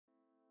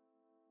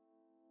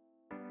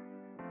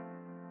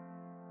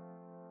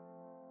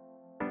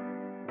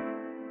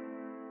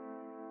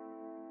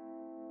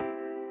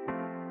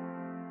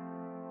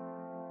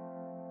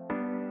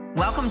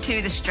Welcome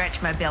to the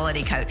Stretch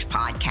Mobility Coach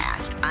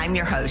podcast. I'm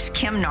your host,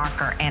 Kim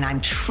Narker, and I'm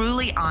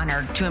truly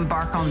honored to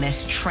embark on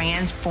this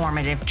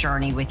transformative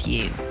journey with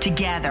you.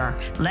 Together,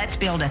 let's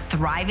build a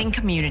thriving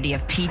community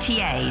of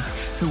PTAs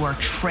who are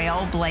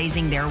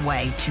trailblazing their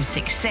way to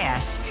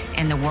success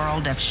in the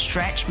world of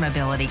stretch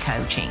mobility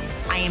coaching.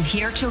 I am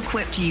here to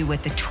equip you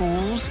with the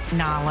tools,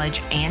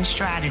 knowledge, and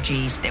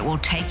strategies that will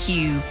take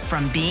you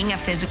from being a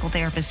physical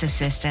therapist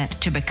assistant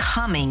to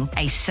becoming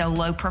a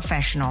solo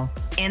professional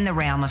in the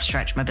realm of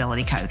stretch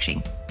mobility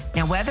coaching.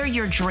 Now, whether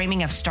you're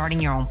dreaming of starting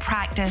your own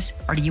practice,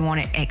 or do you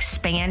want to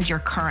expand your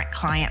current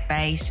client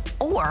base,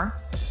 or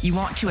you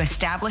want to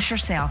establish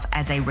yourself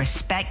as a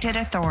respected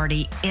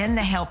authority in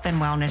the health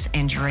and wellness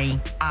industry,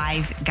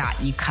 I've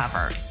got you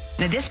covered.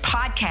 Now, this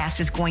podcast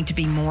is going to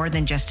be more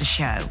than just a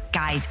show.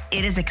 Guys,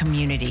 it is a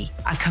community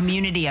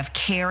of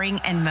caring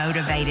and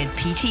motivated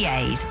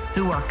PTAs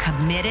who are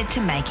committed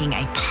to making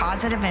a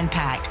positive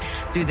impact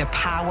through the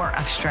power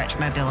of stretch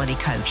mobility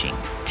coaching.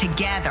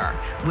 Together,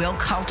 we'll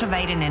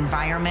cultivate an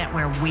environment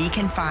where we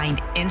can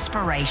find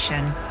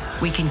inspiration,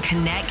 we can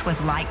connect with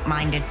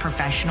like-minded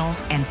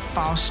professionals, and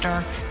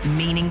foster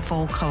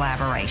meaningful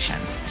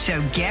collaborations.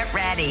 So get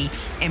ready,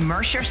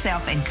 immerse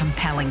yourself in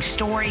compelling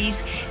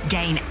stories,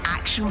 gain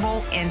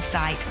actionable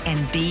insights,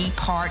 and be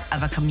part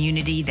of a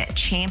community that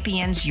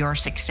champions your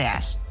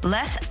success.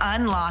 Let's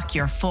unlock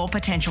your full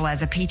potential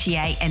as a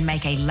PTA and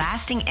make a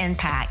lasting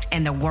impact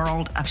in the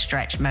world of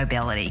stretch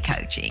mobility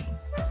coaching.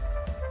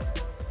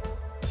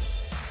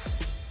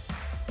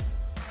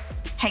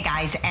 Hey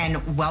guys,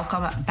 and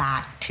welcome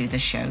back to the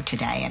show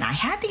today. And I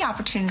had the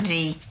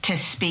opportunity to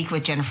speak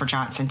with Jennifer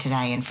Johnson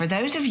today. And for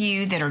those of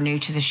you that are new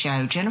to the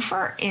show,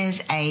 Jennifer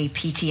is a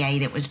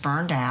PTA that was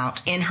burned out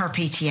in her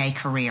PTA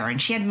career.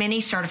 And she had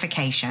many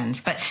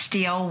certifications, but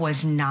still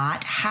was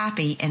not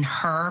happy in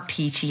her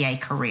PTA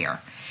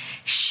career.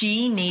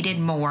 She needed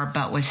more,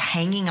 but was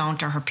hanging on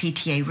to her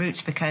PTA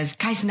roots because,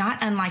 guys, not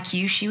unlike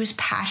you, she was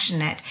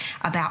passionate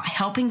about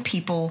helping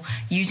people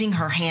using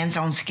her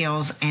hands-on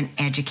skills and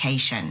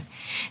education.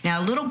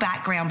 Now, a little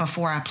background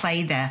before I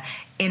play the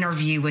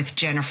interview with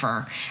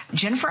Jennifer.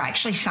 Jennifer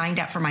actually signed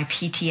up for my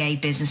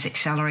PTA Business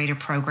Accelerator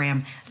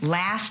program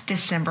last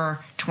December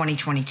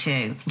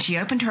 2022. She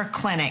opened her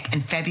clinic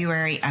in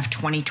February of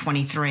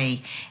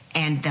 2023,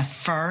 and the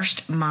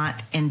first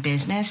month in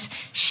business,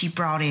 she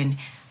brought in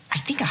I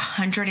think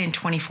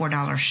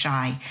 $124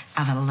 shy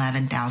of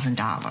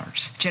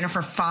 $11,000.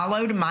 Jennifer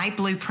followed my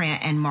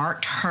blueprint and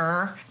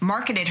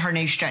marketed her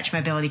new stretch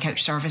mobility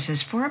coach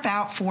services for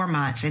about 4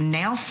 months, and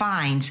now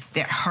finds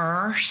that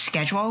her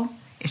schedule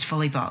is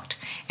fully booked,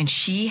 and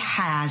she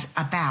has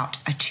about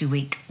a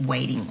 2-week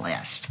waiting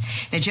list.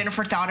 Now,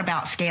 Jennifer thought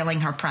about scaling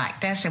her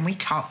practice, and we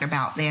talked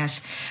about this,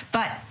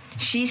 but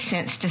she's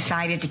since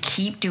decided to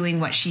keep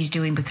doing what she's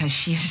doing because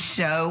she's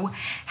so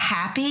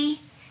happy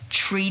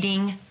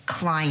treating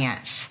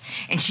clients.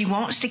 And she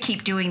wants to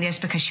keep doing this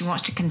because she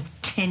wants to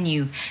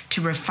continue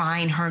to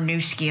refine her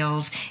new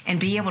skills and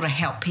be able to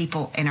help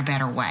people in a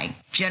better way.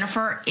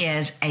 Jennifer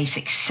is a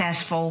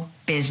successful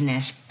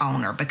business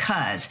owner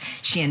because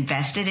she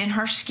invested in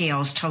her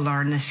skills to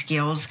learn the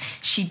skills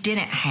she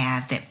didn't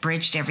have that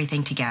bridged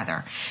everything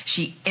together.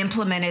 She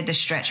implemented the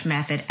stretch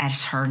method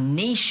as her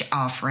niche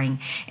offering,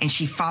 and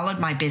she followed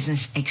my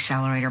Business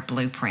Accelerator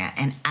blueprint.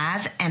 And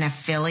as an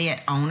affiliate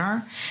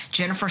owner,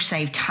 Jennifer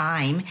saved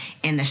time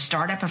in the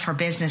startup of her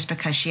business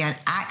because she had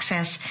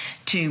access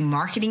to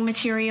marketing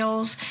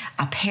materials,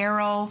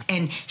 apparel,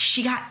 and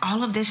she got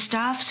all of this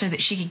stuff so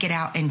that she could get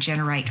out and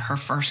generate her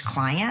first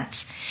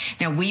clients.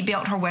 Now, we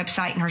built her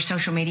website and her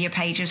social media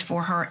pages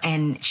for her,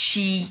 and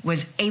she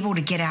was able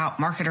to get out,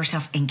 market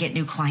herself, and get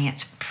new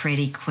clients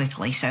pretty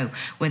quickly. So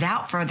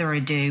without further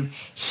ado,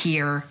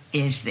 here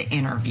is the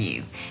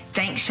interview.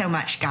 Thanks so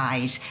much,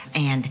 guys,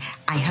 and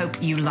I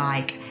hope you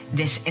like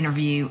this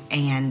interview,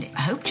 and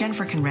I hope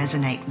Jennifer can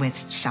resonate with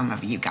some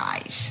of you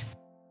guys.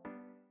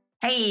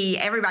 Hey,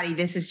 everybody,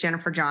 this is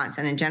Jennifer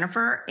Johnson, and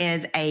Jennifer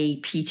is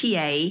a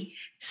PTA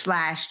 /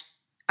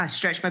 a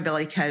stretch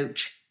mobility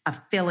coach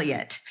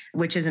affiliate,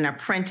 which is an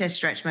apprentice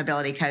stretch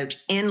mobility coach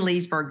in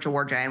Leesburg,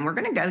 Georgia. And we're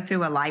going to go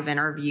through a live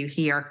interview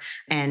here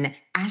and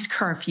ask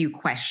her a few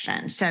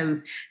questions.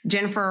 So,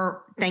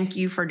 Jennifer, thank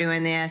you for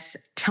doing this.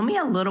 Tell me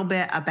a little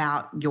bit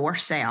about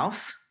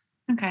yourself.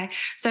 Okay.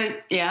 So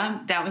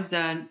yeah, that was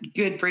a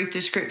good brief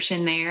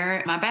description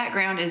there. My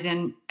background is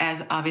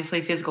as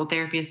obviously physical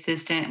therapy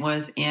assistant,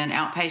 was in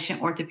outpatient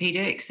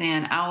orthopedics,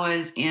 and I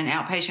was in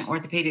outpatient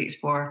orthopedics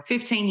for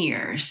 15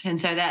 years. And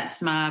so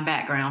that's my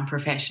background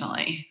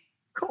professionally.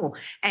 Cool.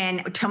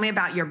 And tell me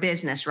about your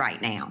business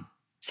right now.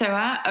 So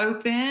I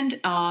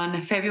opened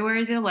on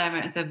February the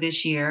 11th of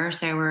this year.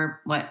 So we're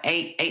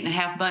eight and a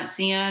half months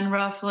in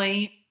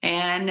roughly.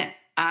 And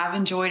I've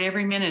enjoyed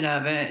every minute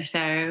of it.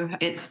 So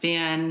it's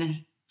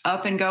been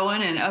up and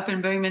going and up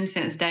and booming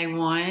since day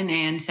one.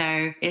 And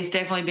so it's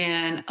definitely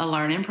been a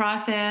learning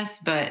process,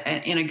 but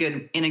in a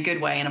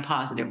good way, in a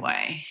positive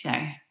way. So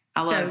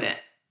I love it.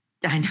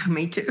 I know,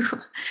 me too.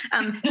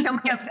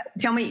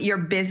 Tell me your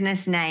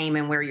business name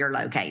and where you're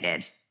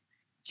located.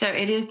 So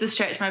it is the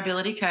Stretch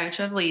Mobility Coach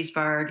of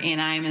Leesburg,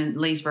 and I'm in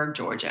Leesburg,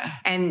 Georgia.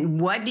 And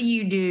what do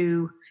you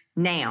do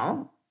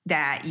now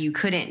that you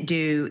couldn't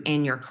do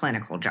in your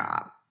clinical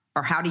job?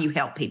 Or how do you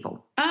help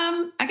people?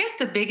 I guess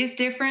the biggest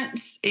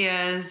difference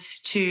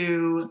is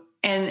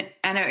and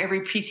I know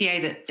every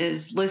PTA that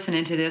is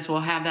listening to this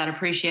will have that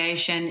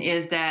appreciation,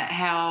 is that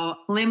how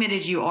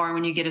limited you are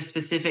when you get a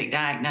specific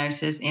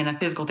diagnosis in a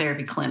physical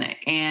therapy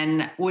clinic.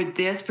 And with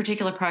this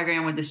particular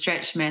program, with the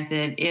stretch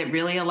method, it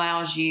really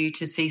allows you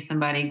to see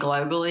somebody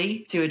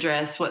globally, to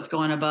address what's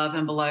going above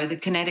and below the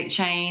kinetic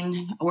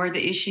chain, where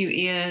the issue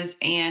is,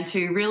 and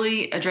to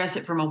really address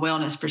it from a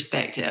wellness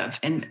perspective.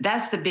 And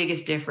that's the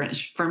biggest difference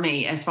for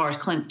me as far as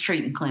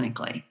treating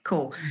clinically.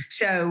 Cool.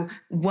 So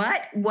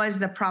what was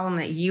the problem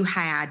that you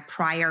had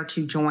prior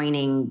to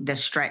joining the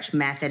stretch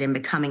method and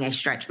becoming a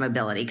stretch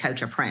mobility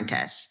coach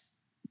apprentice?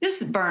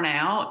 Just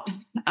burnout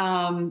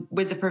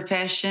with the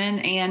profession.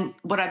 And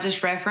what I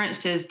just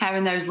referenced is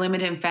having those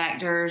limiting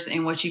factors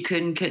and what you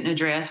couldn't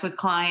address with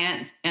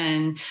clients.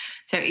 And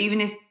so even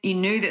if you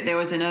knew that there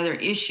was another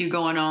issue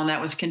going on that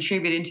was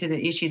contributing to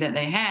the issue that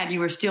they had, you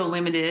were still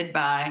limited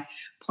by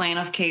plan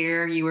of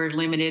care. You were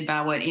limited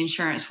by what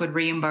insurance would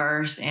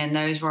reimburse. And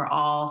those were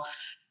all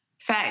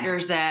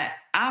factors that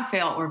I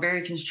felt were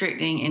very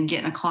constricting in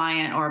getting a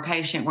client or a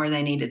patient where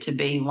they needed to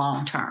be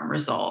long-term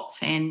results.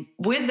 And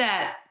with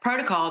that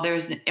protocol,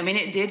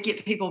 it did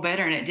get people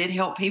better and it did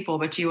help people,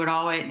 but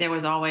there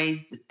was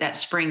always that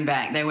spring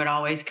back. They would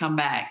always come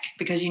back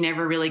because you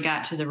never really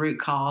got to the root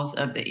cause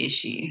of the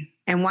issue.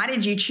 And why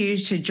did you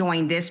choose to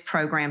join this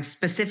program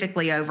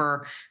specifically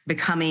over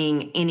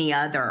becoming any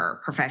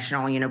other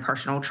professional,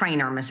 personal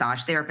trainer,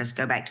 massage therapist,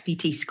 go back to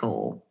PT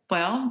school?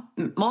 Well,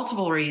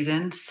 multiple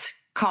reasons.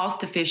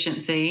 Cost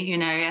efficiency,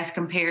 as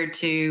compared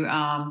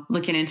to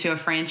looking into a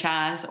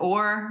franchise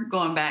or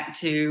going back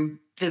to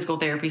physical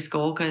therapy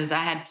school, because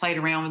I had played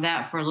around with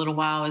that for a little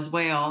while as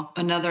well.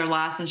 Another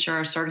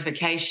licensure or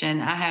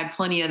certification, I had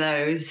plenty of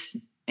those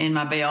in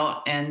my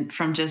belt, and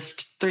from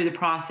just through the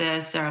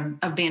process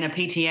of being a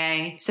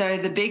PTA. So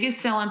the biggest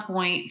selling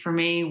point for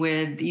me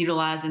with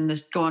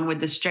going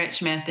with the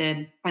stretch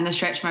method and the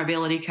stretch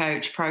mobility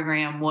coach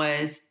program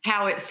was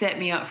how it set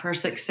me up for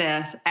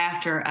success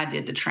after I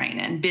did the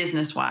training,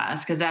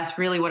 business-wise, because that's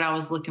really what I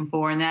was looking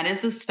for. And that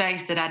is the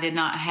space that I did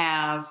not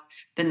have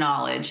the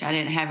knowledge. I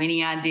didn't have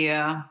any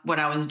idea what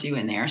I was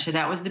doing there. So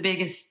that was the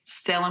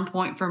biggest selling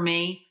point for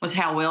me, was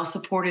how well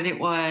supported it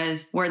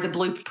was, where the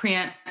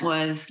blueprint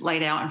was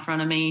laid out in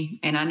front of me,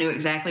 and I knew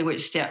exactly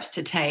which steps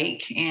to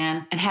take,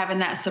 and having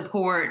that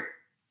support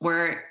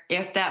where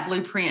if that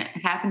blueprint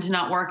happened to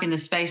not work in the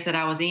space that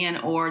I was in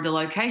or the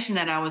location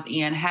that I was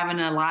in, having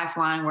a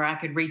lifeline where I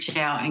could reach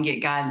out and get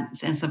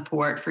guidance and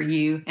support for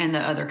you and the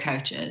other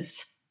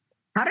coaches.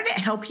 How did it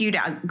help you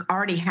to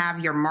already have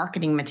your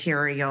marketing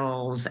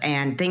materials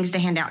and things to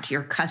hand out to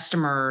your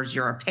customers,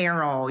 your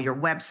apparel, your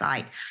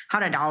website? How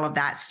did all of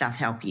that stuff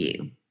help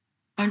you?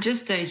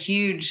 Just a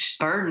huge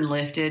burden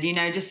lifted,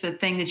 just the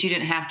thing that you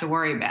didn't have to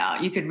worry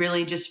about. You could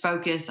really just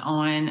focus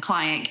on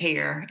client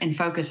care and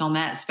focus on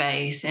that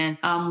space and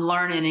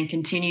learning and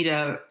continue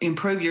to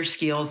improve your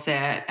skill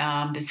set.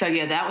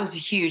 That was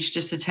huge,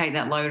 just to take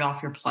that load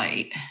off your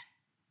plate.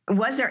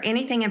 Was there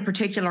anything in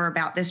particular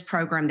about this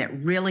program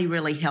that really,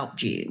 really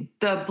helped you?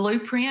 The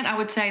blueprint, I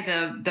would say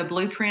the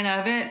blueprint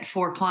of it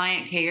for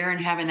client care and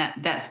having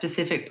that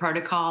specific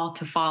protocol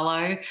to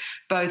follow,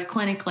 both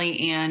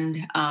clinically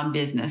and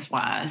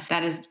business-wise.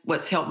 That is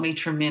what's helped me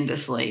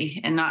tremendously,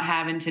 and not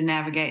having to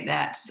navigate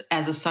that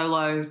as a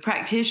solo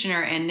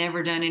practitioner and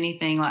never done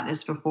anything like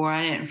this before.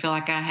 I didn't feel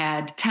like I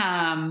had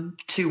time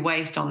to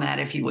waste on that,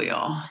 if you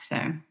will.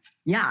 So.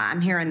 Yeah, I'm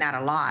hearing that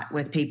a lot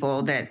with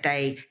people, that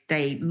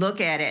they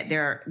look at it,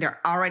 they're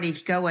already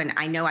going,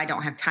 I know I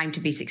don't have time to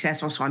be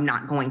successful, so I'm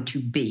not going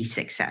to be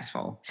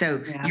successful.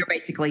 So You're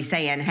basically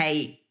saying,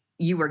 hey,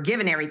 you were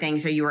given everything,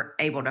 so you were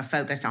able to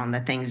focus on the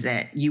things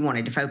that you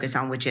wanted to focus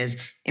on, which is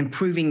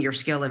improving your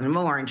skill even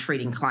more and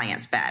treating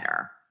clients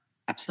better.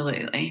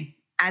 Absolutely.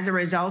 As a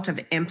result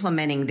of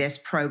implementing this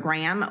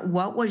program,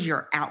 what was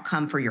your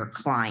outcome for your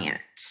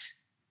clients?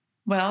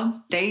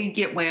 Well, they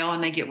get well,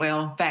 and they get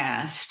well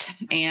fast.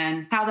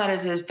 And how that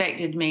has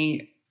affected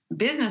me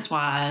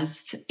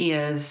business-wise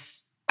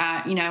is,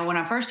 when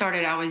I first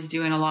started, I was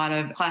doing a lot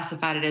of,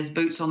 classified it as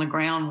boots on the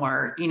ground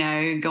work,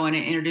 going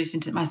and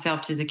introducing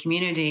myself to the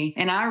community.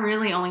 And I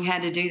really only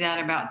had to do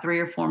that about 3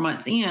 or 4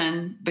 months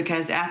in,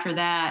 because after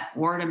that,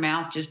 word of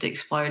mouth just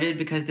exploded,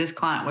 because this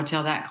client would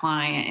tell that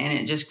client, and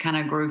it just kind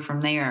of grew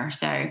from there.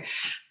 So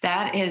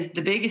that is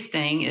the biggest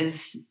thing,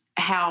 is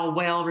how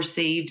well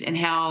received and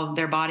how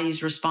their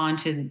bodies respond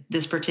to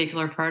this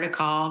particular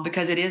protocol,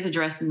 because it is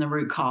addressing the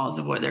root cause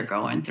of what they're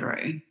going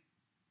through.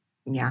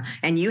 Yeah.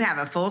 And you have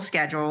a full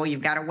schedule.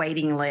 You've got a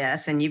waiting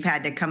list, and you've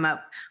had to come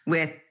up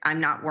with,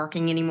 I'm not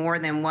working any more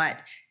than what,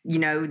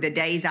 the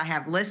days I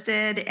have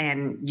listed,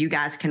 and you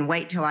guys can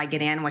wait till I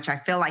get in, which I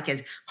feel like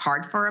is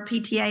hard for a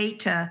PTA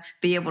to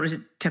be able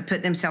to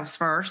put themselves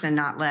first and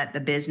not let the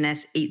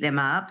business eat them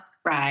up.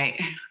 Right.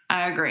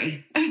 I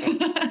agree.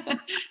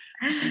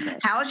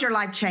 How has your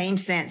life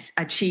changed since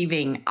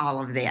achieving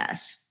all of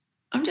this?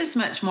 I'm just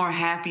much more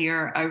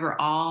happier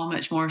overall,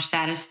 much more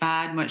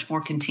satisfied, much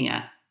more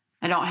content.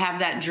 I don't have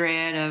that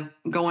dread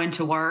of going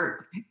to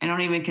work. I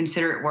don't even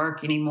consider it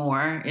work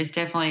anymore. It's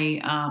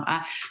definitely,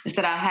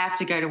 instead I have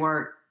to go to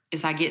work,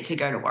 is I get to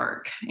go to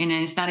work. And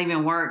it's not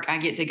even work, I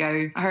get to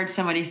go. I heard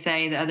somebody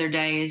say the other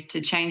day is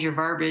to change your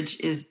verbiage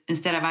is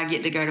instead of I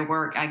get to go to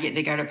work, I get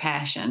to go to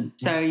passion.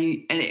 So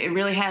it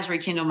really has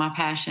rekindled my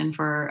passion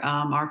for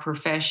our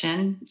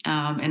profession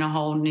in a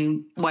whole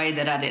new way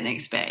that I didn't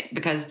expect.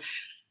 Because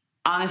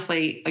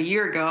honestly, a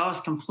year ago, I was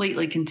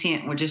completely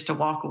content with just to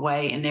walk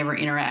away and never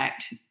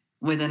interact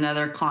with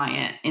another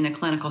client in a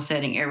clinical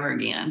setting ever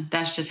again.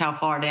 That's just how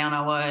far down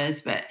I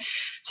was. But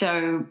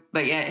yeah,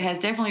 it has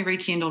definitely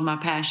rekindled my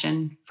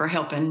passion for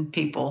helping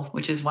people,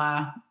 which is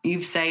why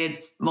you've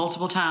said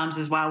multiple times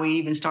is why we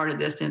even started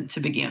this to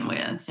begin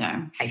with.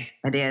 So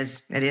it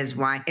is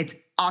why it's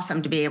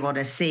awesome to be able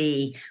to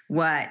see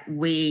what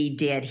we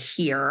did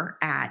here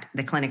at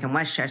the clinic in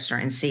Westchester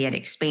and see it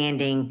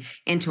expanding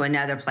into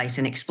another place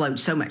and explode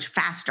so much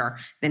faster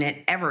than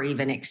it ever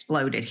even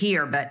exploded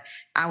here. But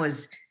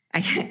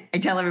I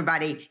tell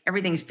everybody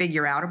everything's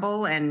figure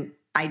outable, and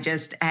I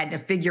just had to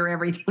figure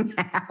everything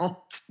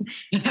out.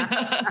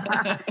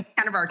 It's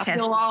kind of our test.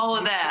 Feel all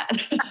of that.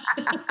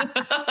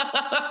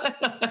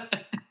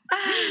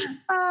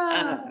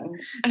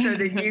 So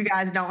that you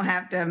guys don't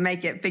have to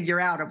make it figure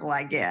outable,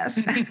 I guess.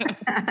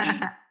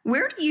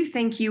 Where do you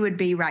think you would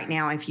be right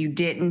now if you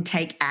didn't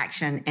take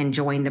action and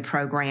join the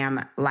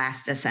program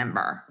last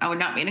December? I would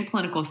not be in a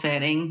clinical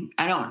setting.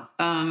 I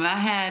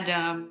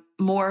had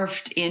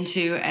morphed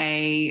into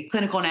a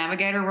clinical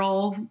navigator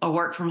role, a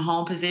work from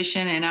home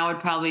position, and I would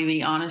probably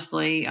be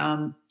honestly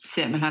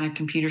sitting behind a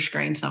computer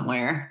screen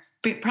somewhere.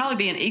 Probably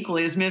being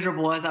equally as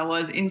miserable as I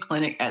was in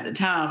clinic at the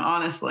time,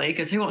 honestly,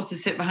 because who wants to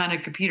sit behind a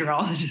computer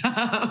all the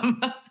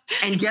time?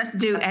 And just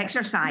do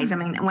exercise. I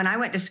mean, when I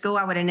went to school,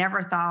 I would have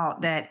never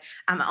thought that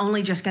I'm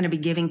only just going to be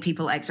giving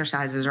people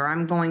exercises, or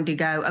I'm going to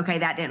go, okay,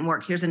 that didn't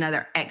work. Here's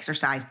another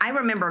exercise. I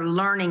remember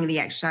learning the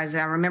exercises.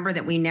 I remember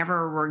that we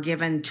never were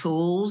given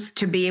tools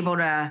to be able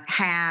to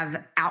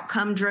have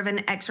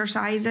outcome-driven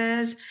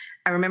exercises.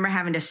 I remember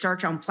having to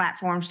search on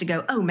platforms to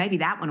go, oh, maybe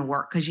that one will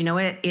work because,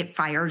 it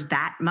fires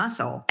that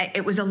muscle.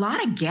 It was a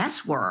lot of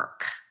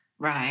guesswork.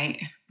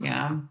 Right.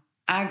 Yeah.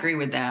 I agree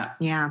with that.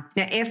 Yeah.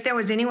 Now, if there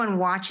was anyone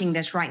watching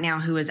this right now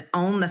who is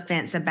on the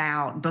fence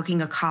about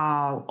booking a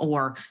call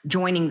or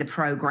joining the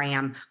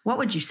program, what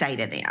would you say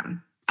to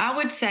them? I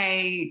would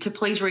say to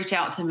please reach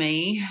out to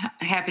me.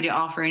 Happy to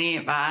offer any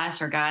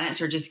advice or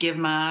guidance or just give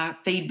my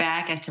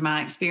feedback as to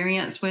my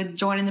experience with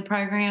joining the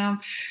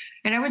program.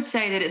 And I would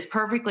say that it's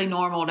perfectly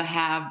normal to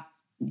have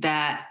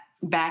that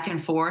back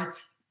and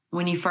forth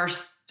when you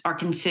first are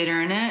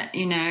considering it.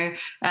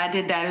 I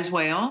did that as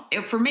well.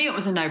 For me, it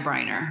was a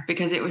no-brainer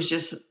because it was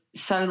just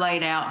so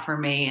laid out for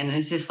me. And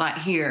it's just like,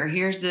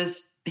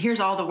 here's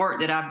all the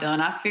work that I've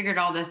done. I figured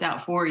all this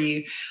out for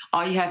you.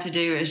 All you have to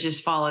do is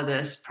just follow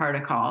this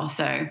protocol.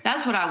 So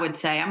that's what I would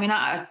say. I mean,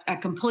 I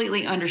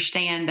completely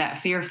understand that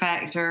fear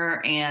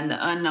factor and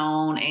the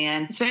unknown.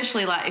 And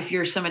especially like if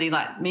you're somebody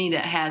like me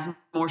that has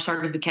more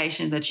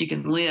certifications that you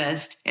can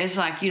list, it's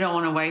like you don't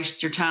want to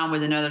waste your time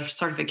with another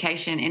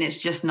certification. And it's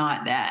just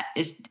not that.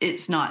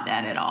 It's not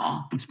that at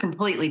all. It's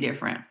completely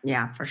different.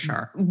 Yeah, for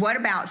sure. What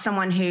about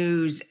someone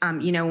who's,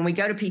 when we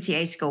go to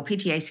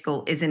PTA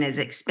school isn't as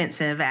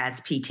expensive as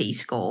PT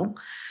school.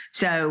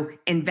 So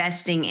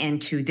investing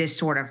into this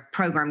sort of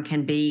program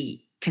can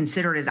be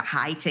considered as a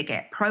high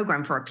ticket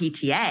program for a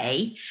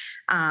PTA.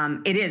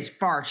 It is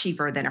far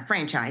cheaper than a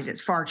franchise.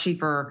 It's far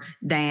cheaper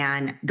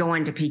than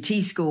going to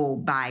PT school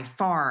by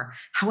far.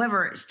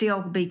 However, it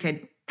still be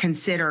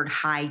considered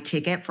high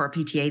ticket for a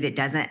PTA that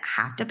doesn't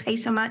have to pay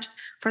so much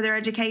for their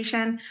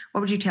education.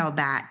 What would you tell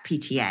that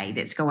PTA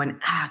that's going,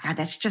 God,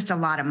 that's just a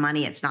lot of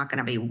money. It's not going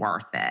to be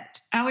worth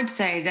it? I would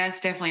say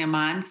that's definitely a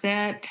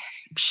mindset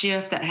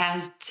shift that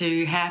has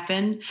to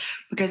happen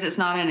because it's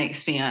not an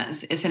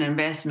expense. It's an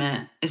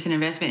investment. It's an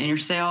investment in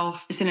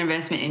yourself. It's an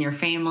investment in your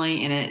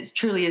family. And it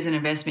truly is an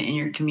investment in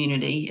your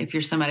community if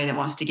you're somebody that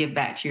wants to give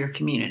back to your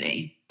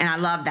community. And I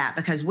love that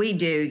because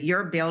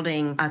you're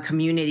building a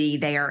community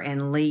there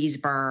in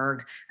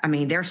Leesburg. I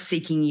mean, they're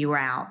seeking you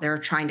out. They're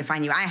trying to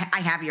find you. I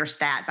have your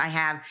stats.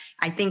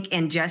 I think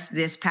in just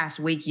this past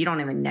week, you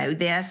don't even know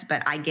this,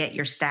 but I get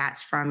your stats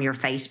from your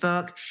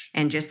Facebook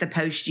and just the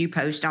post you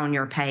post on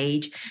your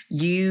page.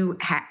 You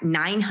had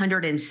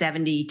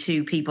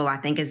 972 people, I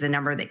think is the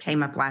number that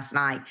came up last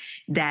night,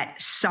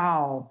 that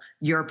saw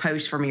your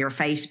post from your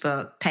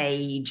Facebook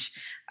page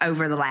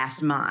over the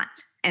last month.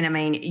 And I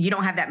mean, you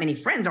don't have that many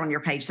friends on your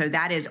page. So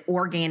that is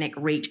organic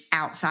reach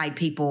outside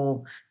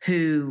people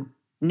who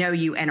know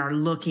you and are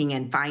looking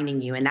and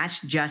finding you. And that's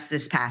just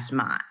this past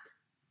month.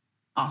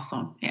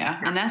 Awesome. Yeah.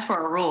 And that's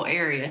for a rural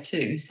area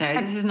too. So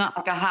this is not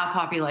like a high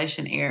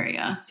population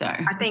area. So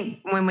I think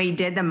when we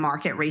did the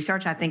market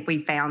research, I think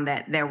we found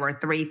that there were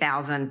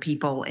 3,000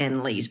 people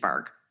in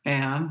Leesburg.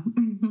 Yeah.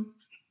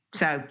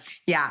 So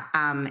yeah,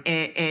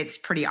 it's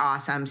pretty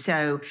awesome.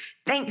 So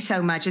thanks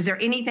so much. Is there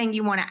anything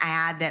you want to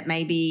add that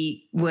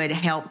maybe would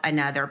help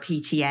another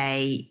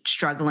PTA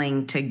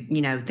struggling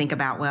to, think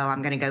about, well,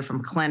 I'm going to go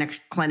from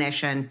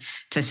clinician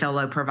to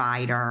solo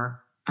provider?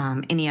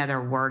 Any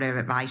other word of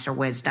advice or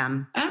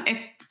wisdom?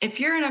 If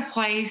you're in a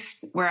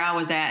place where I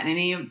was at and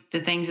any of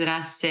the things that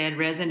I said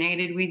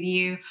resonated with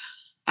you,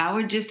 I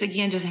would just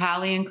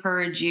highly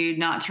encourage you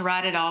not to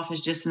write it off as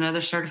just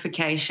another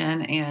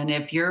certification. And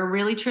if you're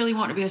really, truly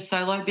want to be a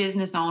solo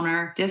business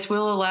owner, this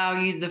will allow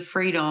you the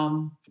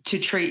freedom to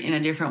treat in a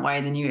different way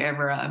than you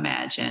ever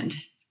imagined.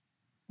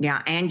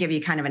 Yeah, and give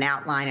you kind of an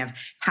outline of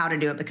how to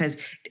do it. Because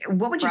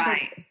what would you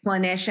say to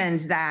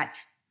clinicians that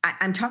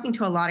I'm talking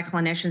to a lot of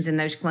clinicians, and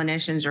those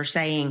clinicians are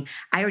saying,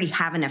 I already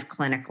have enough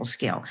clinical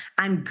skill.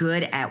 I'm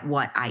good at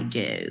what I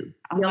do.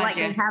 Feel like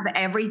they have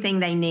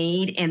everything they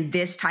need in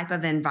this type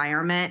of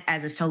environment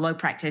as a solo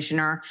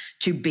practitioner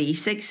to be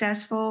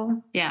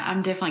successful? Yeah,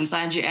 I'm definitely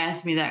glad you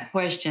asked me that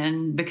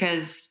question,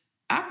 because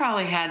I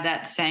probably had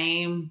that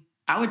same,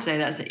 I would say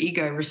that's an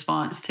ego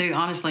response too,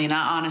 honestly. And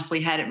I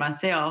honestly had it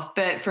myself.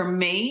 But for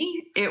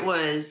me,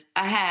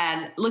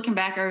 looking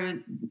back over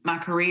my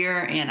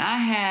career, and I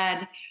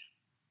had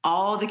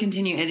all the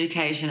continuing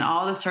education,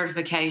 all the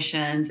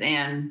certifications,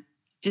 and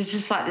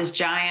just like this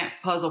giant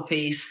puzzle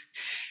piece.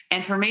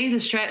 And for me, the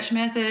stretch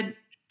method,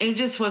 it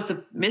just was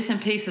the missing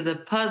piece of the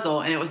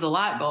puzzle, and it was the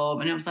light bulb.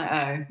 And it was like,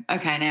 oh,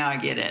 okay, now I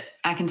get it.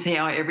 I can see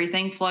how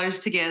everything flows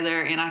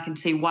together, and I can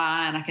see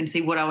why, and I can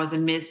see what I was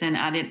missing.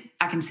 I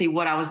can see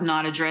what I was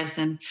not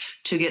addressing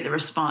to get the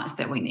response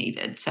that we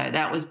needed. So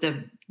that was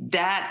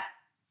that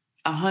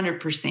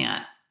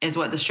 100% is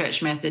what the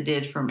stretch method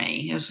did for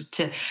me. It was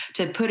to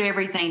put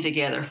everything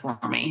together for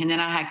me. And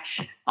then I had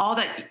all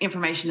that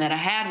information that I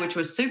had, which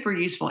was super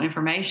useful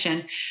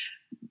information,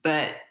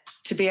 but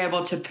to be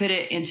able to put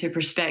it into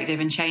perspective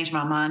and change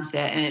my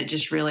mindset. And it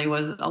just really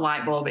was a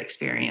light bulb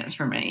experience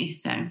for me.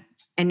 So,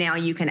 and now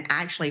you can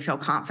actually feel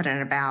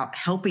confident about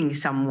helping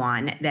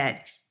someone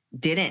that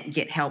didn't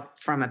get help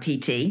from a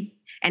PT.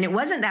 And it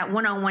wasn't that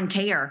one-on-one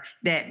care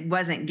that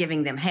wasn't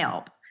giving them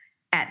help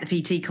at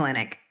the PT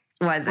clinic,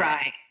 was it?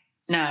 Right.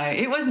 No,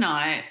 it was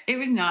not. It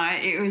was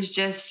not. It was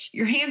just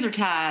your hands are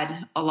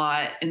tied a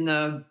lot in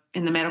the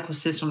medical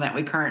system that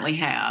we currently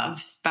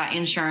have by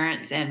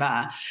insurance and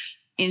by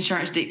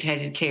insurance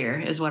dictated care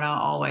is what I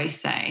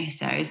always say.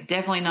 So it's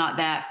definitely not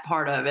that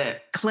part of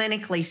it.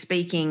 Clinically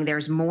speaking,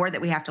 there's more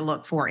that we have to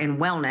look for in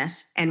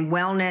wellness, and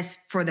wellness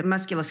for the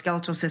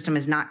musculoskeletal system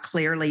is not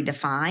clearly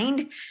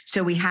defined.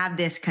 So we have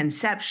this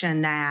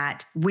conception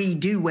that we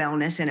do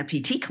wellness in a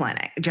PT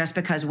clinic just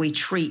because we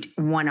treat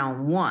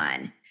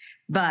one-on-one.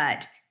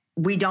 But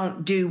we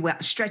don't do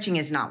stretching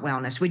is not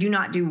wellness. We do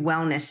not do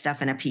wellness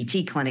stuff in a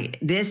PT clinic.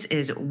 This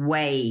is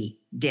way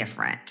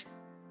different.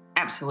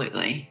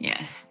 Absolutely.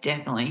 Yes,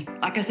 definitely.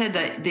 Like I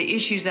said, the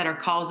issues that are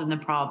causing the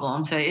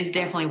problem. So it's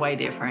definitely way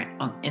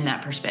different in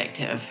that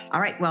perspective.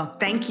 All right. Well,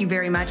 thank you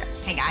very much.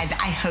 Hey guys,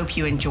 I hope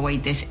you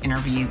enjoyed this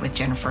interview with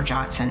Jennifer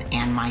Johnson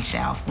and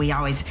myself. We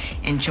always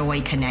enjoy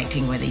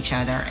connecting with each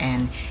other,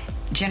 and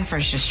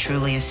Jennifer's just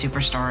truly a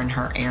superstar in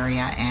her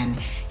area,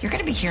 and you're going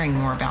to be hearing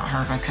more about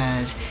her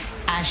because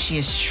as she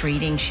is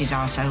treating, she's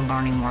also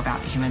learning more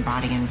about the human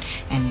body,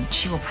 and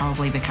she will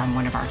probably become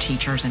one of our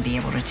teachers and be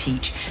able to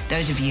teach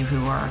those of you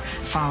who are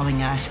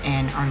following us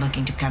and are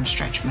looking to become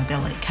stretch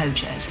mobility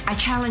coaches. I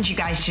challenge you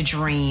guys to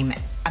dream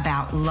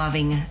about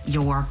loving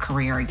your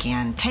career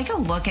again. Take a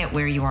look at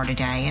where you are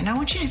today, and I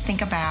want you to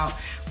think about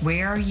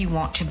where you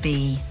want to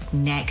be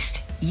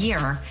next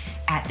year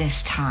at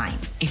this time.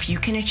 If you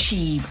can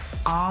achieve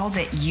all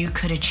that you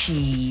could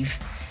achieve,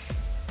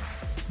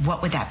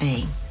 what would that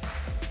be?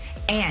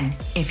 And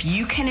if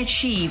you can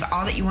achieve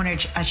all that you want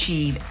to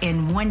achieve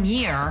in 1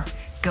 year,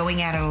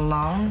 going at it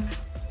alone,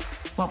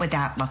 what would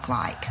that look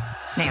like?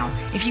 Now,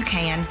 if you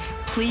can,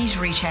 please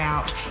reach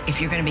out. If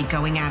you're going to be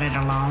going at it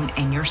alone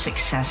and you're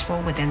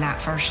successful within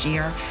that first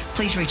year,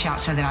 please reach out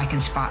so that I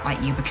can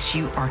spotlight you, because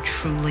you are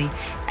truly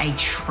a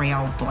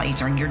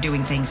trailblazer and you're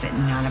doing things that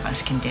none of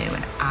us can do,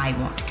 and I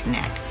want to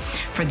connect.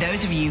 For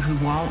those of you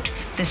who want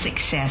the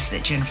success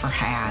that Jennifer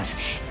has,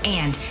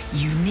 and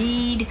you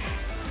need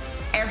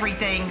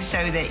everything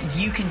so that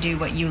you can do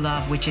what you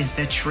love, which is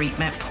the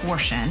treatment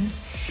portion,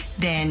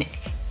 then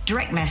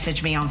direct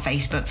message me on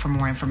Facebook for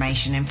more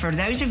information. And for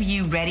those of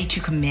you ready to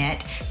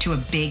commit to a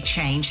big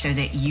change so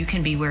that you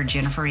can be where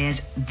Jennifer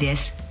is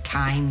this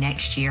time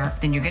next year,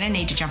 then you're going to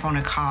need to jump on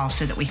a call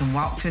so that we can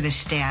walk through the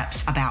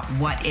steps about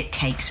what it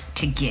takes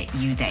to get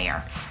you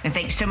there. And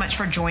thanks so much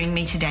for joining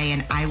me today,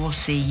 and I will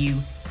see you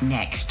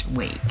next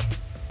week.